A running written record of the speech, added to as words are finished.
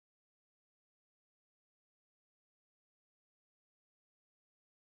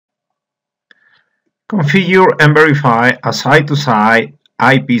Configure and verify a site-to-site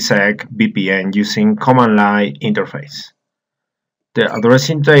IPsec VPN using command line interface. The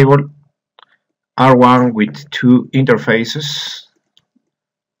addressing table R1 with two interfaces,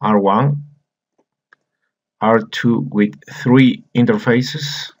 R1, R2 with three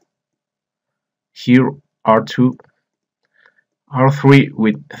interfaces, here R2, R3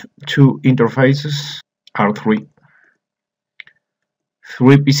 with two interfaces, R3,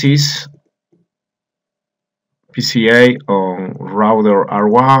 three PCs, PCA on router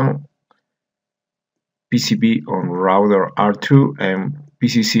R1, PCB on router R2, and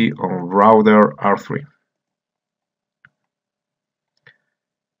PCC on router R3.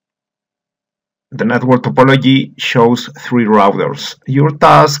 The network topology shows three routers. Your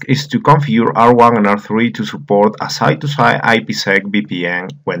task is to configure R1 and R3 to support a site-to-site IPsec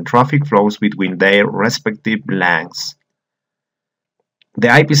VPN when traffic flows between their respective LANs. The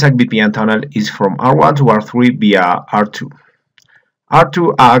IPsec VPN tunnel is from R1 to R3 via R2.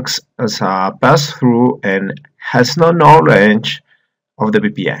 R2 acts as a pass-through and has no knowledge of the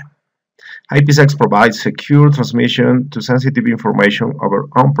VPN. IPsec provides secure transmission to sensitive information over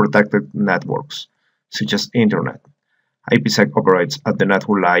unprotected networks, such as Internet. IPsec operates at the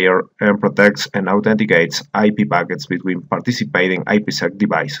network layer and protects and authenticates IP packets between participating IPsec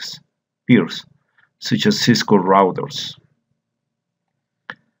devices, peers, such as Cisco routers.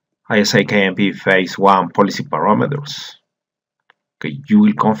 CCNP Phase 1 policy parameters. Okay, you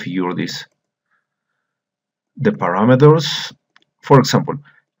will configure this. The parameters, for example,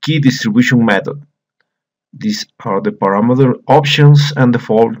 key distribution method. These are the parameter options and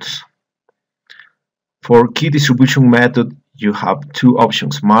defaults. For key distribution method, you have two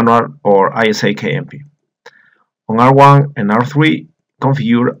options, manual or ISA-KMP. On R1 and R3,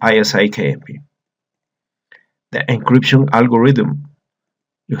 configure ISA-KMP. The encryption algorithm,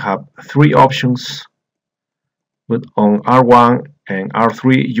 you have three options, but on R1 and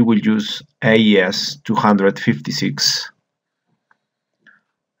R3, you will use AES 256.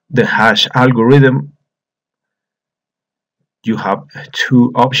 The hash algorithm, you have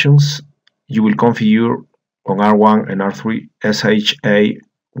two options. You will configure on R1 and R3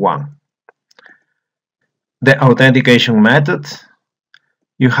 SHA-1. The authentication method,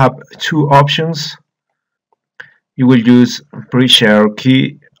 you have two options. You will use pre-shared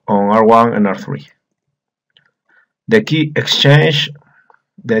key on R1 and R3. The key exchange,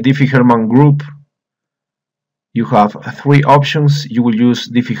 the Diffie-Hellman group, you have three options. You will use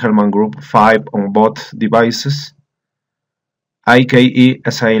Diffie-Hellman group 5 on both devices. IKE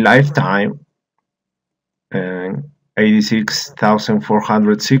SA lifetime and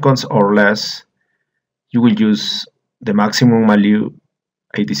 86,400 seconds or less. You will use the maximum value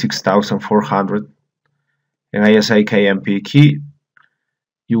 86,400. And ISA-KMP key,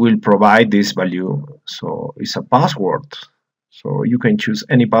 you will provide this value, so it's a password. So you can choose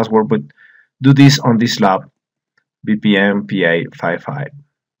any password, but do this on this lab, VPN PA55.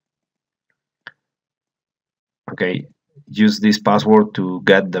 Okay, use this password to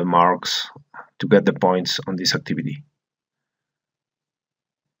get the marks, to get the points on this activity.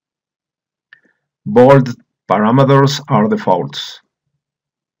 Bold parameters are defaults.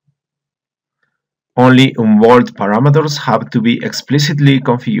 Only unbold parameters have to be explicitly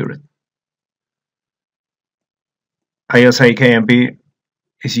configured. ISA-KMP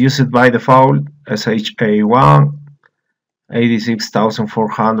is used by default, SHA-1,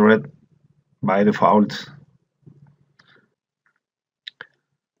 86,400 by default.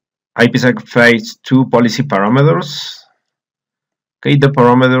 IPsec Phase 2 policy parameters. Okay, the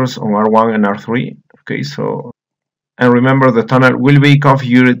parameters on R1 and R3. Okay, so, and remember the tunnel will be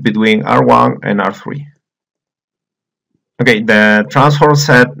configured between R1 and R3. Okay, the transfer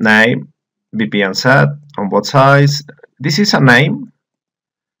set name, VPN set on both sides. This is a name.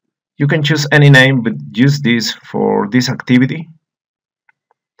 You can choose any name, but use this for this activity.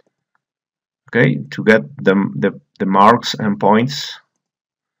 Okay, to get the marks and points.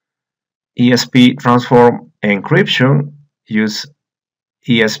 ESP transform encryption, use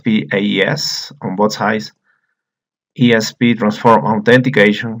ESP AES on both sides. ESP transform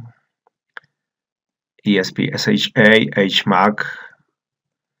authentication, ESP SHA HMAC,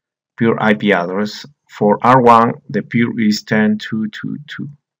 pure IP address. For R1, the pure is 10.2.2.2.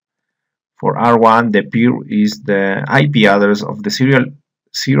 For R1, the pure is the IP address of the serial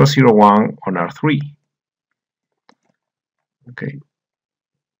 001 on R3. Okay,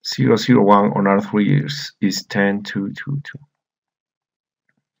 001 on R3 is 10.2.2.2.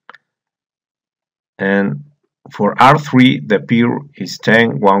 And for R3, the pure is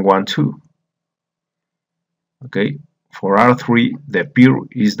 10.1.1.2. Okay, for R3, the pure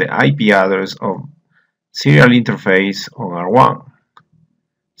is the IP address of serial interface on R1,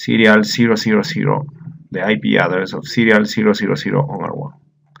 serial 000, the IP address of serial 000 on R1.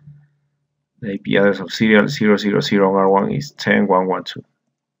 The IP address of serial 000 on R1 is 10.112.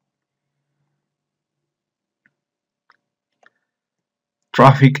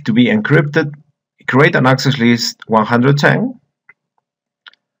 Traffic to be encrypted, create an access list 110.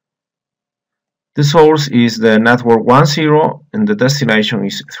 The source is the network 10 and the destination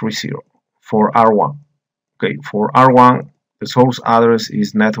is 30 for R1. Okay, for R1, the source address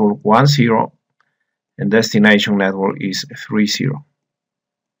is network 10 and destination network is 30.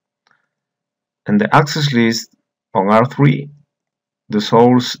 And the access list on R3, the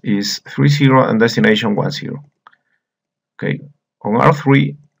source is 30 and destination 10. Okay, on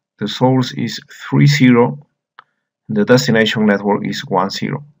R3, the source is 30 and the destination network is 10.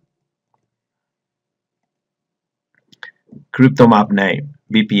 Crypto map name,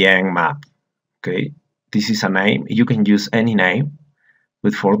 VPN map. Okay, this is a name. You can use any name,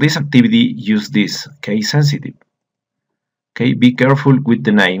 but for this activity, use this, case sensitive. Okay, be careful with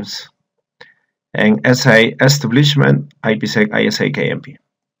the names. And SA establishment, IPsec ISA-KMP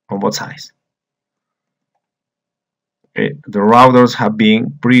on both sides. Okay, the routers have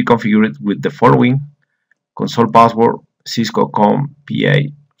been pre-configured with the following: console password Cisco COM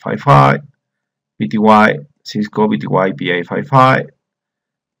PA55, BTY Cisco BTY PA55,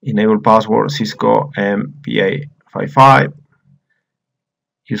 enable password Cisco MPA55,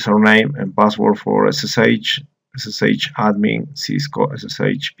 username and password for SSH admin Cisco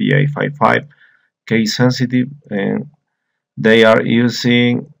SSH PA55, case sensitive, and they are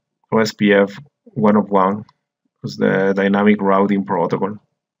using OSPF 101 as the dynamic routing protocol.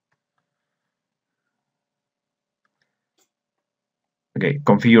 Okay,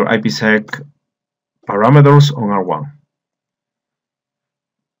 configure IPsec parameters on R1.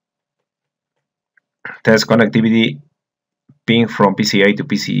 Test connectivity ping from PCA to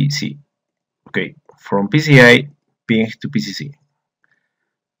PCC. Okay, from PCA ping to PCC.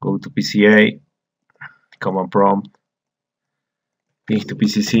 Go to PCA, command prompt, ping to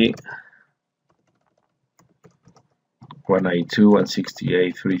PCC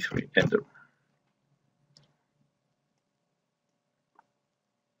 192.168.33, enter.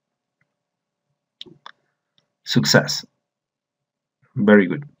 Success. Very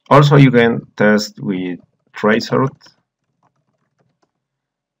good. Also, you can test with traceroute.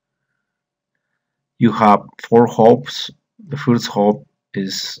 You have 4 hops. The first hop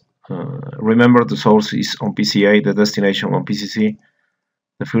is, remember the source is on PCA, the destination on PCC.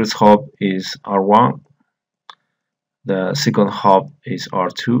 The first hop is R1. The second hop is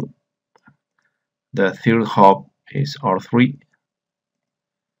R2. The third hop is R3.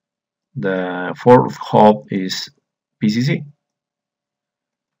 The fourth hop is PCC.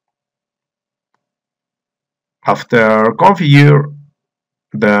 After configure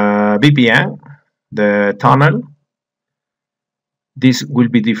the VPN, the tunnel, this will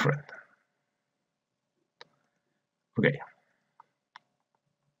be different. Okay.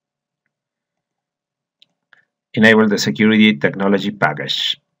 Enable the security technology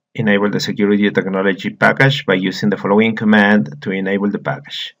package. Enable the security technology package by using the following command to enable the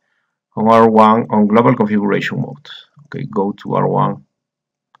package. On R1 on global configuration mode. Okay, go to R1.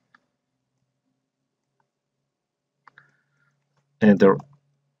 Enter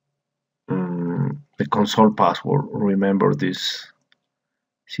the console password. Remember this: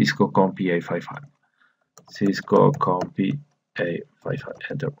 Cisco COM PA55. Cisco COM PA55.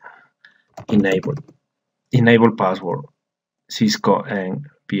 Enter. Enable password Cisco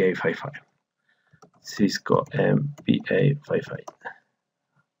MPA55. Cisco MPA55.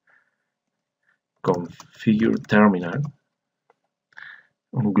 Configure terminal.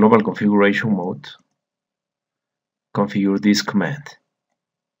 On global configuration mode, configure this command.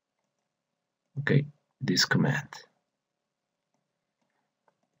 Okay, this command.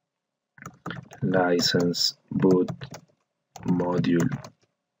 License boot module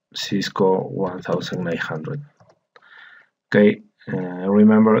Cisco 1900. Okay,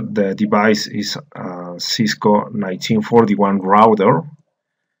 remember the device is Cisco 1941 router,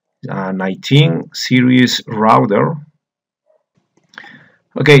 19 series router.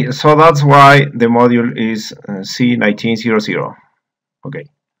 Okay, so that's why the module is C1900. Okay,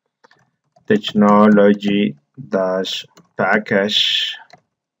 technology dash package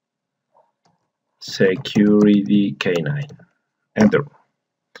security K9. Enter.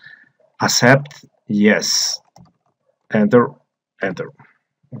 Accept, yes. Enter, enter.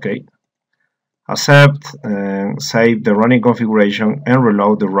 Okay. Accept and save the running configuration and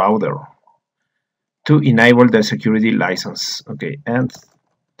reload the router to enable the security license. Okay, and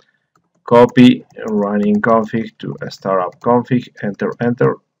copy running config to startup config, enter,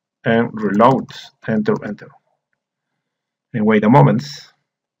 enter, and reload, enter, enter. And wait a moment.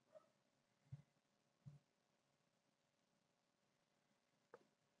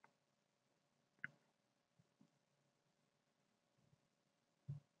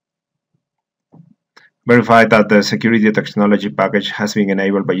 Verify that the security technology package has been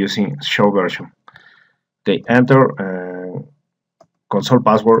enabled by using show version. Okay, enter console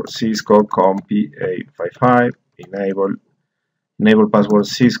password Cisco CompA55, enable password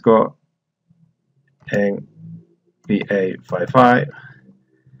Cisco and PA55,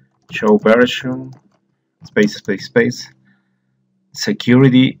 show version, space, space, space,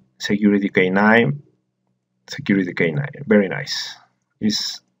 security K9, security K9, very nice,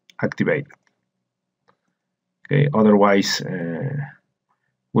 is activated. Okay, otherwise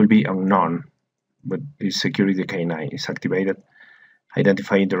will be unknown, but this security K9 is activated.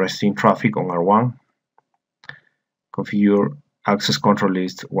 Identify interesting traffic on R1, configure access control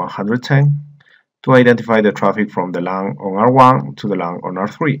list 110 to identify the traffic from the LAN on R1 to the LAN on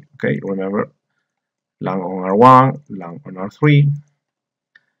R3. Okay, remember, LAN on R1, LAN on R3.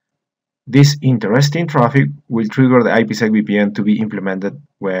 This interesting traffic will trigger the IPsec VPN to be implemented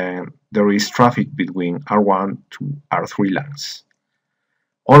when there is traffic between R1 to R3 LANs.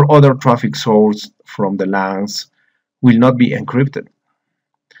 All other traffic sourced from the LANs will not be encrypted.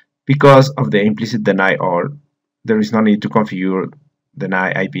 Because of the implicit deny all, there is no need to configure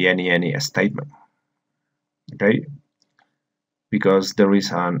deny IP any statement. Okay, because there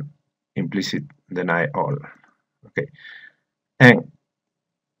is an implicit deny all. Okay, and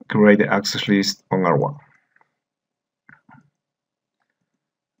create the access list on R1.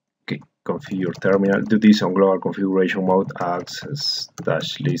 Okay, configure terminal. Do this on global configuration mode access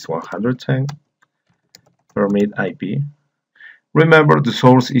 -list 110. Permit IP. Remember, the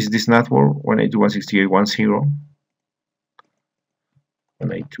source is this network 192.168.1.0.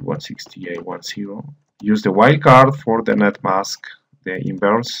 192.168.1.0. Use the wildcard for the net mask, the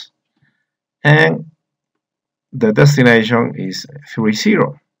inverse, and the destination is 30.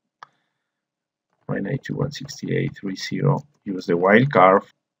 192.168.30. Use the wildcard,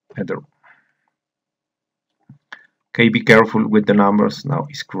 enter. Okay, be careful with the numbers. Now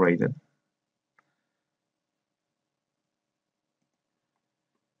it's created.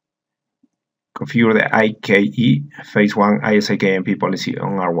 Configure the IKE Phase 1 ISA-KMP policy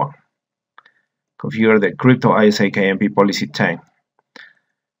on R1. Configure the crypto ISA-KMP policy 10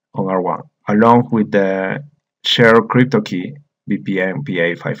 on R1, along with the share crypto key VPN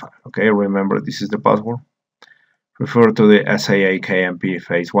PA55. Okay, remember this is the password. Refer to the SAA-KMP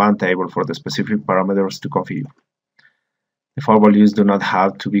Phase 1 table for the specific parameters to configure. The file values do not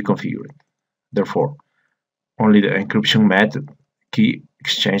have to be configured. Therefore, only the encryption method, key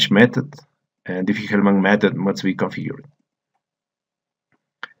exchange method, and Diffie-Hellman method must be configured.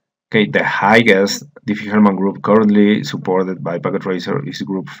 Okay, the highest Diffie-Hellman group currently supported by Packet Tracer is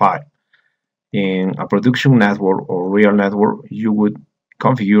group 5. In a production network or real network, you would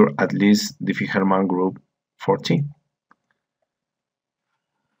configure at least Diffie-Hellman group 14.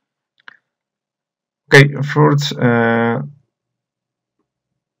 Okay, first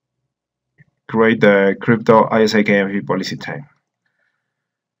create the crypto ISA-KMP policy 10.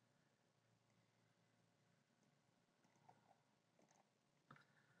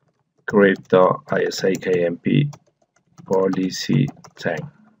 Crypto ISA-KMP policy 10.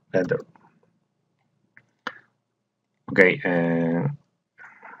 Enter. Okay,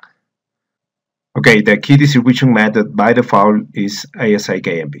 okay, the key distribution method by default is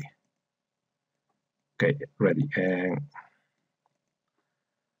ISA-KMP. Okay, ready.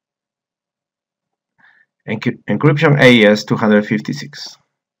 Encryption AES 256.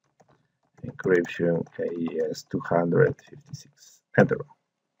 Encryption AES 256. Enter.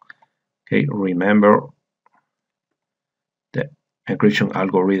 Okay, remember the encryption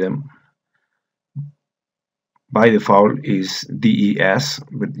algorithm by default is DES,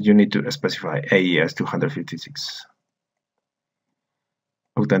 but you need to specify AES 256.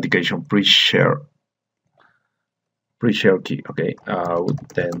 Authentication pre-share key. Okay,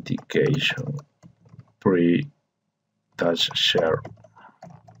 authentication pre-share.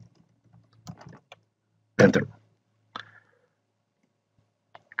 Enter.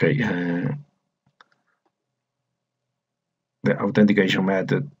 Okay, the authentication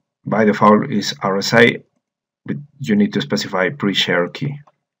method by default is RSA, but you need to specify pre-share key.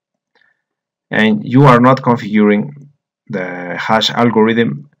 And you are not configuring the hash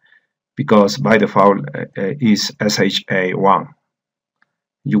algorithm because by default is SHA1.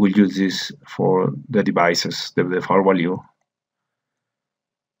 You will use this for the devices, the default value.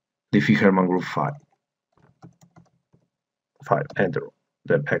 Diffie-Hellman group 5. Enter,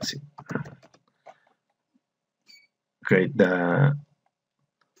 then exit. Create the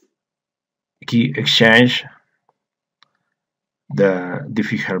key exchange, the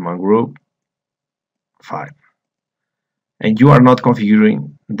Diffie-Hellman group 5. And you are not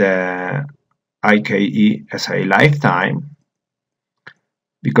configuring the IKE lifetime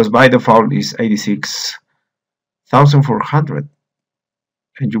because by default is 86,400,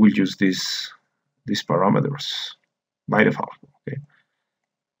 and you will use these parameters by default. Okay.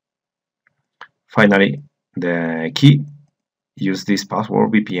 Finally, the key, use this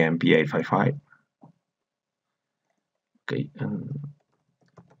password VPN P855. Okay, and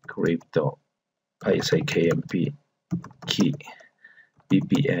crypto ISAKMP key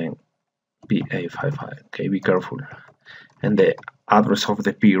VPN P855. Okay, be careful. And the address of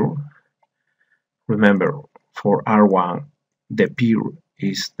the peer, remember, for R1 the peer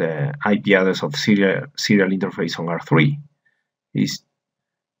is the IP address of serial interface on R3 is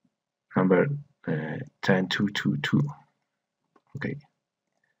number 10222. Okay,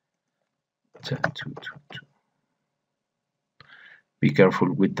 10222. Be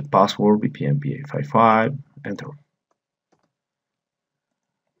careful with the password VPN P855. Enter.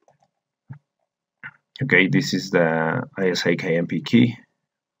 Okay, this is the ISAKMP key.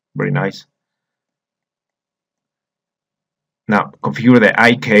 Very nice. Now configure the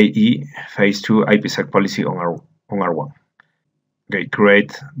IKE phase 2 IPsec policy on R1. Okay,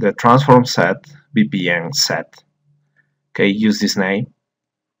 create the transform set VPN set. Okay, use this name.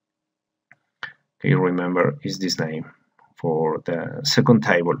 Okay, remember is this name for the second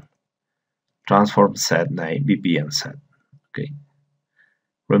table. Transform set name VPN set. Okay.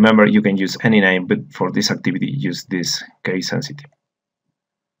 Remember, you can use any name, but for this activity, use this case sensitive.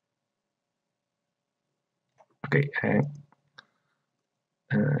 Okay, and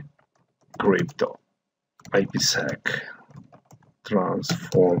crypto IPsec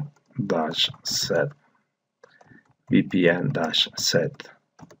transform dash set VPN dash set.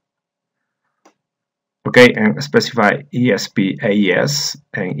 Okay, and specify ESP AES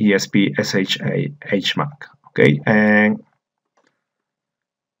and ESP SHA HMAC. Okay, and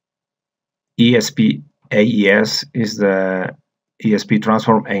ESP AES is the ESP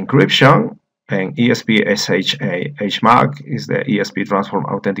transform encryption, and ESP SHA HMAC is the ESP transform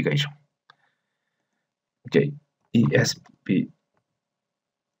authentication. Okay, ESP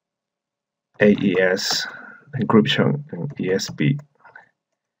AES encryption and ESP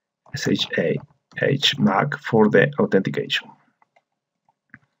SHA HMAC for the authentication.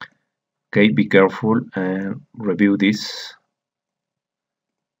 Okay, be careful and review this.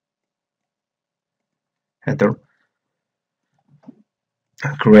 Enter.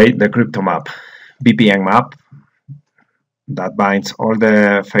 Create the crypto map, VPN map that binds all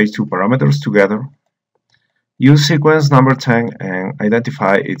the phase 2 parameters together. Use sequence number 10 and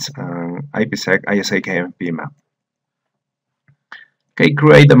identify its IPsec ISAKMP map. Okay,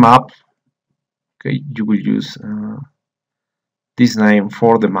 create the map. Okay, you will use this name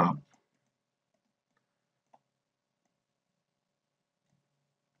for the map.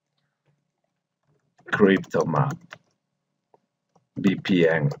 Crypto map,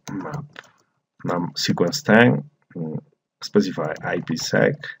 VPN map. Now sequence 10, specify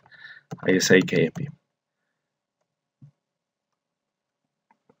IPsec ISAKMP.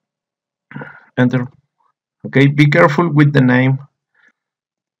 Enter. Okay, be careful with the name.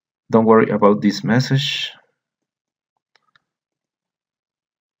 Don't worry about this message.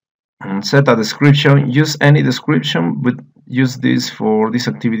 And set a description. Use any description, but use this for this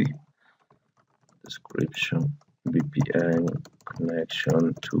activity. Description VPN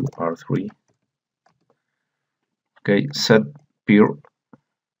connection to R3. Okay, set peer.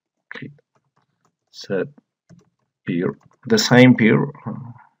 Okay, set peer. The same peer.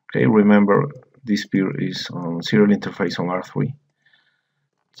 Okay, remember this peer is on serial interface on R3.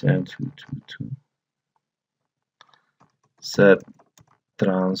 10222. Set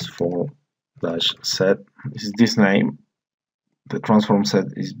transform dash set is this name. The transform set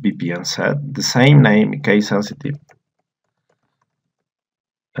is VPN set. The same name, case sensitive.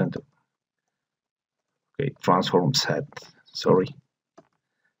 And okay, transform set. Sorry.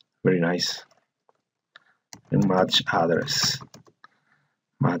 Very nice. And match address.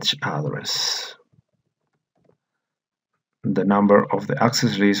 Match address. The number of the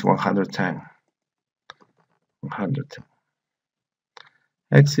access is 110. 110.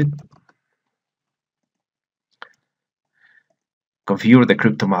 Exit. Configure the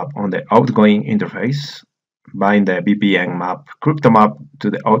crypto map on the outgoing interface. Bind the VPN map crypto map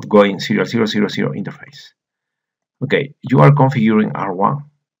to the outgoing serial 000 interface. Okay, you are configuring R1.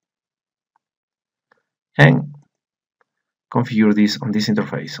 and configure this on this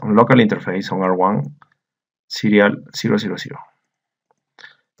interface, on local interface on R1 serial 000.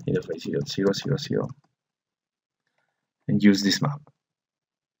 Interface serial 000, and use this map,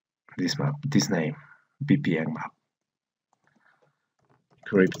 this name, VPN map,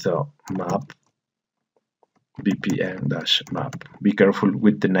 crypto map, VPN-map. Be careful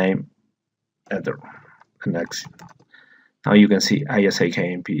with the name, enter, and exit. Now you can see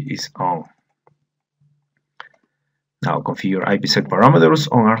ISA-KMP is on. Now configure IPsec parameters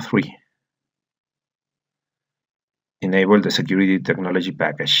on R3. Enable the security technology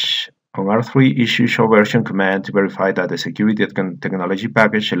package. On R3, issue show version command to verify that the security technology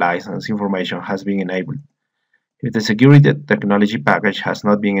package license information has been enabled. If the security technology package has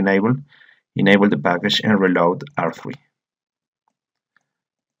not been enabled, enable the package and reload R3.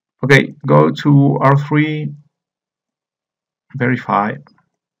 Okay, go to R3, verify,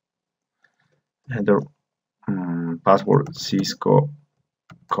 enter password Cisco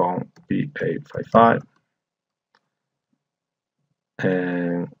COM-PA55,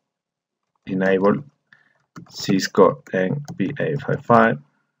 and enable Cisco NPA55,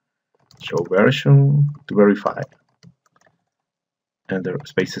 show version to verify, enter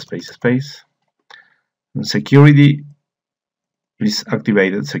space. And security is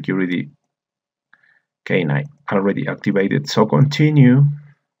activated, security K9 already activated, so continue.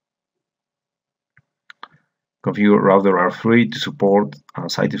 Configure router R3 to support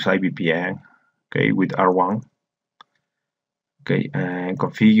site-to-site VPN, okay, with R1. Okay, and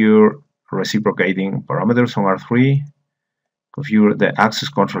configure reciprocating parameters on R3. Configure the access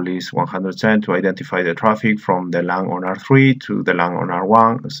control list 110 to identify the traffic from the LAN on R3 to the LAN on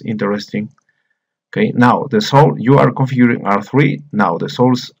R1. It's interesting. Okay, now the source, you are configuring R3. Now the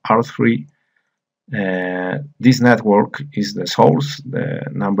source R3, this network is the source, the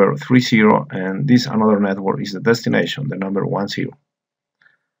number 30, and this another network is the destination, the number 10. So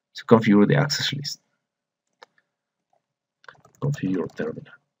configure the access list. Configure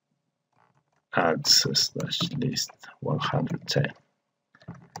terminal. Access list 110.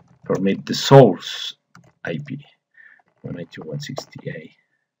 Permit the source IP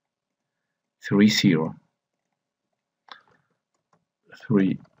 192.168.30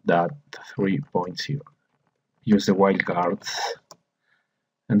 3.3.0. Use the wildcards,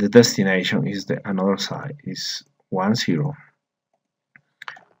 and the destination is the another side is 10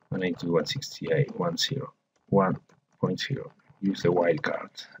 192.168.1.0. Use the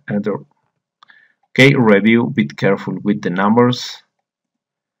wildcard. Enter. Okay, review. Be careful with the numbers.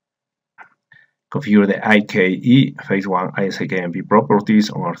 Configure the IKE phase 1 ISA-KMP properties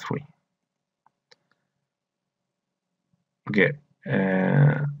on R3. Okay.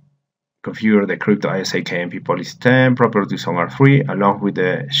 Configure the crypto ISA-KMP policy 10 properties on R3 along with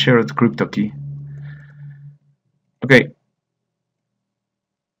the shared crypto key. Okay.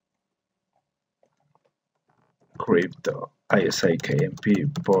 Crypto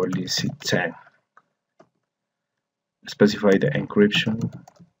ISA-KMP policy 10. Specify the encryption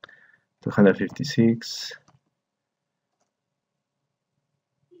 256.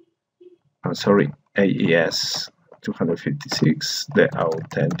 I'm sorry, AES 256. The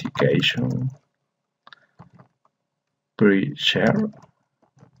authentication pre-share.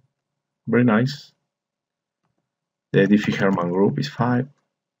 Very nice. The Diffie-Hellman group is 5.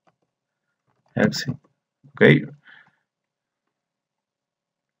 Exit. Okay.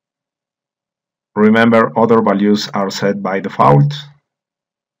 Remember, other values are set by default.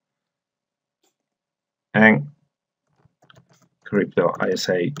 And crypto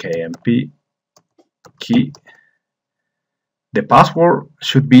ISA-KMP key. The password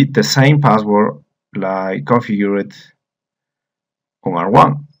should be the same password like configured on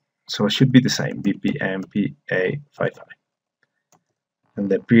R1. So it should be the same, BPMPA55. And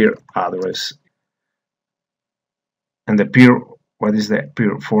the peer address. And the peer, what is the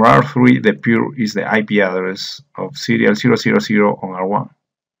peer? For R3, the peer is the IP address of serial 000 on R1.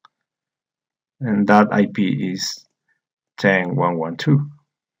 And that IP is 10.1.1.2.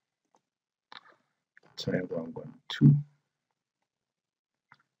 10.1.1.2.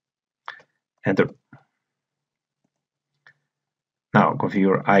 Enter. Now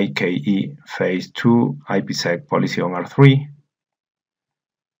configure IKE phase 2 IPsec policy on R3.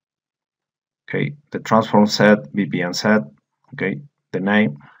 Okay, the transform set, VPN set. Okay, the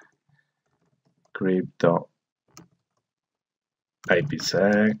name, crypto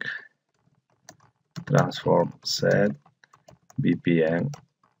IPsec transform set, VPN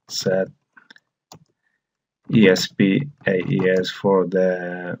set, ESP AES for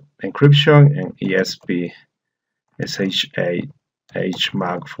the encryption, and ESP SHA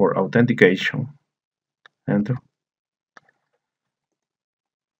HMAC for authentication. enter.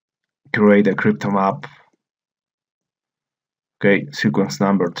 Create a crypto map. Okay, sequence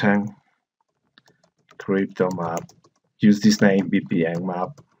number 10, crypto map. Use this name, VPN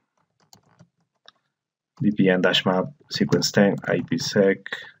map, VPN-map, sequence 10, IPsec,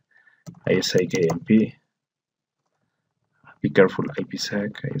 ISA-KMP. Be careful,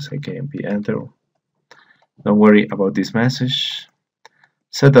 IPsec, ISA-KMP, enter. Don't worry about this message.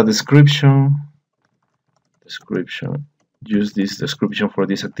 Set a description. Use this description for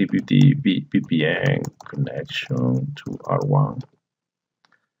this activity, VPN connection to R1.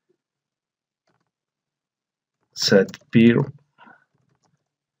 Set peer.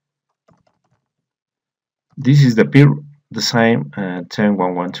 This is the peer, the same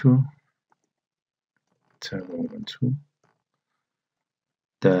 10112. 10112.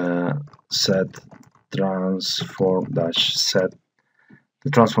 The set transform dash set. The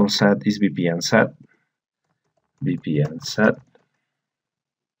transform set is VPN set. VPN set.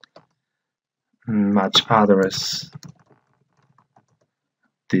 Match address.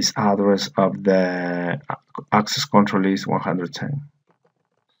 This address of the access control is 110.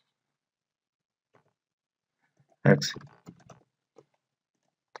 Exit.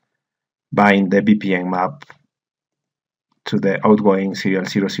 Bind the VPN map to the outgoing serial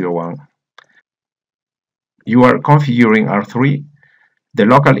 001. You are configuring R3. The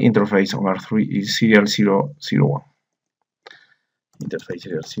local interface on R3 is serial 001. Interface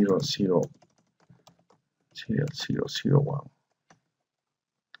serial 001.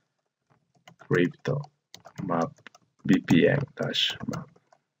 Crypto map VPN dash map.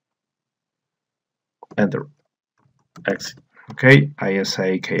 Enter. Exit. Okay,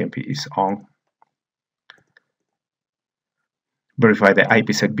 ISA KMP is on. Verify the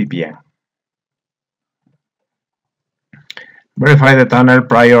IPsec VPN. Verify the tunnel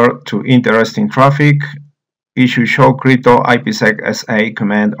prior to interesting traffic. Issue show crypto IPsec SA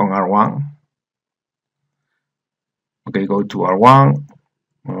command on R1. Okay, go to R1,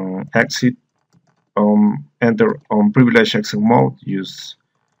 exit, enter on privileged exit mode, use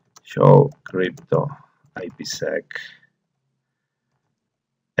show crypto IPsec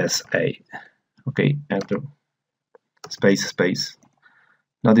SA. Okay, enter, space.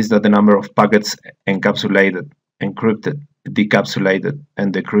 Notice that the number of packets encapsulated, encrypted, decapsulated,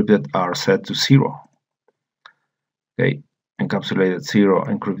 and decrypted are set to 0. Okay, encapsulated 0,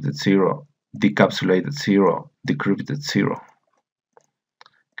 encrypted 0, decapsulated 0, decrypted 0.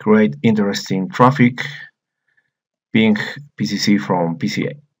 Create interesting traffic. Ping PCC from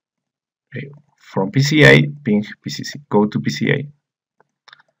PCA. Okay. From PCA, ping PCC. Go to PCA.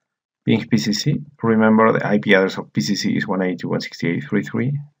 Ping PCC. Remember the IP address of PCC is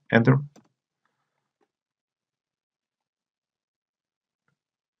 192.168.3.3. Enter.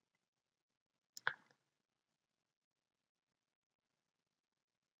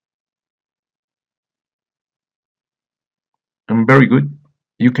 And very good.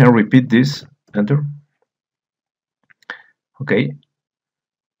 You can repeat this. Enter. Okay.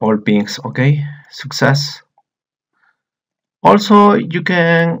 All pings okay. Success. Also, you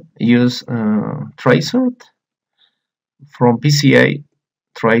can use tracer from PCA,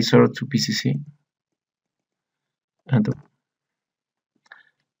 tracer to PCC. And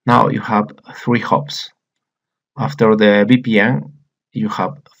now you have 3 hops. After the VPN, you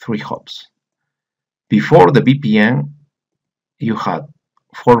have 3 hops. Before the VPN, you had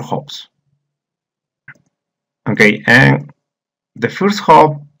 4 hops. Okay, and the first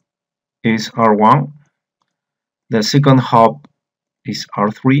hop is R1, the second hop is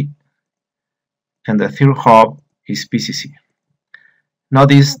R3, and the third hop is PCC.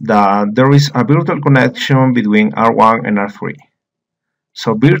 Notice that there is a virtual connection between R1 and R3.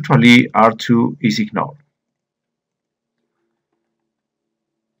 So virtually R2 is ignored.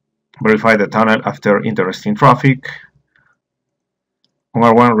 Verify the tunnel after interesting traffic. On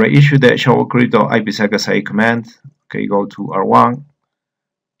R1, reissue the show crypto IPsec SA command. Okay, go to R1,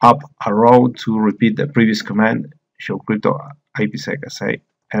 up arrow to repeat the previous command, show crypto IPsec SA,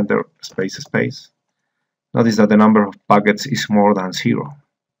 enter space. Notice that the number of packets is more than 0,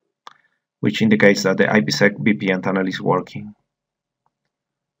 which indicates that the IPsec VPN tunnel is working.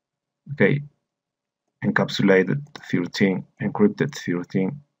 Okay, encapsulated 13, encrypted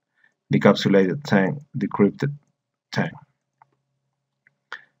 13, decapsulated 10, decrypted 10.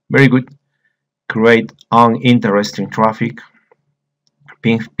 Very good. Create uninteresting traffic.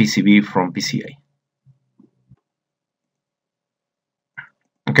 Ping PCB from PCA.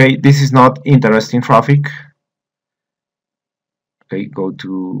 Okay, this is not interesting traffic. Okay, go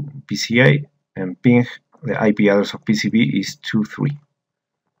to PCA and ping the IP address of PCB is 23.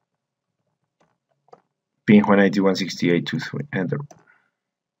 pin 192.168.2.3, enter.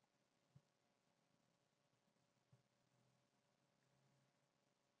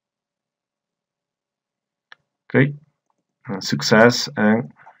 Okay, success,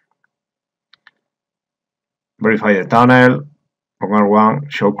 and verify the tunnel. On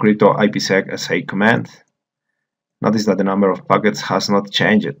R1, show crypto IPsec SA command. Notice that the number of packets has not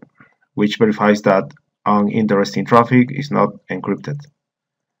changed, which verifies that uninteresting traffic is not encrypted.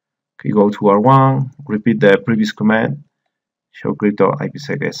 Okay, go to R1, repeat the previous command, show crypto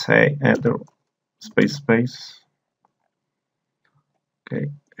IPsec SA, enter, space.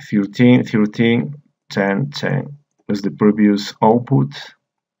 Okay, 13, 10, 10 is the previous output.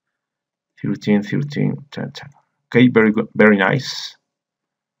 13, 10, 10. Okay, very good, very nice.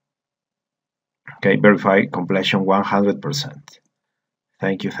 Okay, verify completion 100%.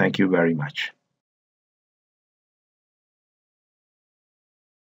 Thank you very much.